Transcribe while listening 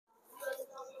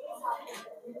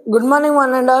Good morning,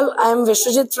 one and all. I am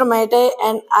Vishvajith from IT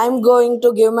and I am going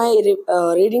to give my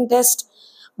reading test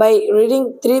by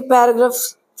reading three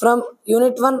paragraphs from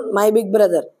Unit 1, My Big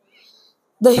Brother.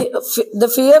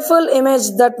 The fearful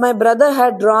image that my brother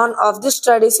had drawn of the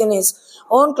studies in his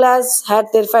own class had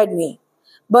terrified me.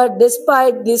 But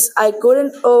despite this, I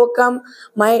couldn't overcome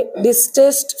my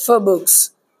distaste for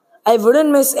books. I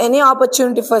wouldn't miss any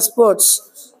opportunity for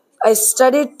sports. I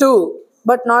studied too,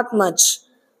 but not much.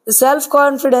 The self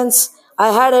confidence I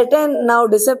had attained now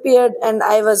disappeared, and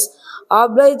I was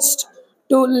obliged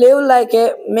to live like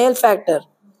a malefactor.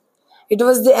 It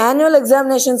was the annual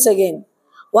examinations again.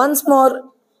 Once more,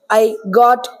 I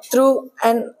got through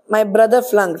and my brother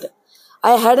flunked.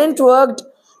 I hadn't worked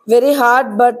very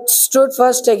hard but stood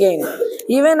first again.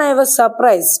 Even I was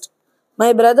surprised.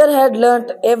 My brother had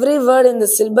learnt every word in the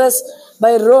syllabus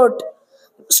by rote,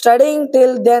 studying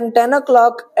till then 10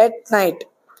 o'clock at night,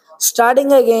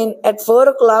 starting again at 4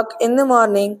 o'clock in the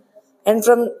morning, and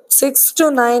from 6 to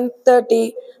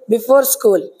 9:30 before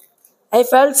school. I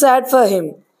felt sad for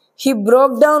him. He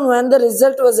broke down when the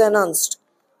result was announced.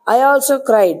 I also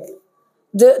cried.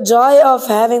 The joy of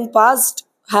having passed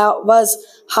was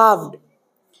halved.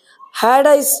 Had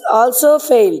I also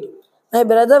failed, my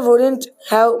brother wouldn't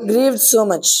have grieved so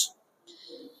much.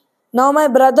 Now my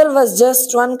brother was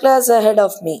just one class ahead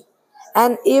of me.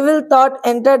 An evil thought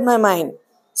entered my mind.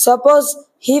 Suppose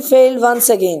he failed once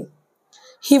again.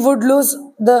 He would lose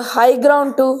the high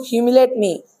ground to humiliate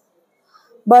me.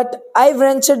 But I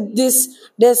wrenched this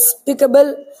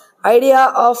despicable idea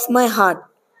off my heart.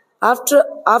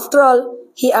 After all,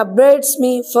 he upbraids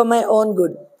me for my own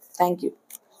good. Thank you.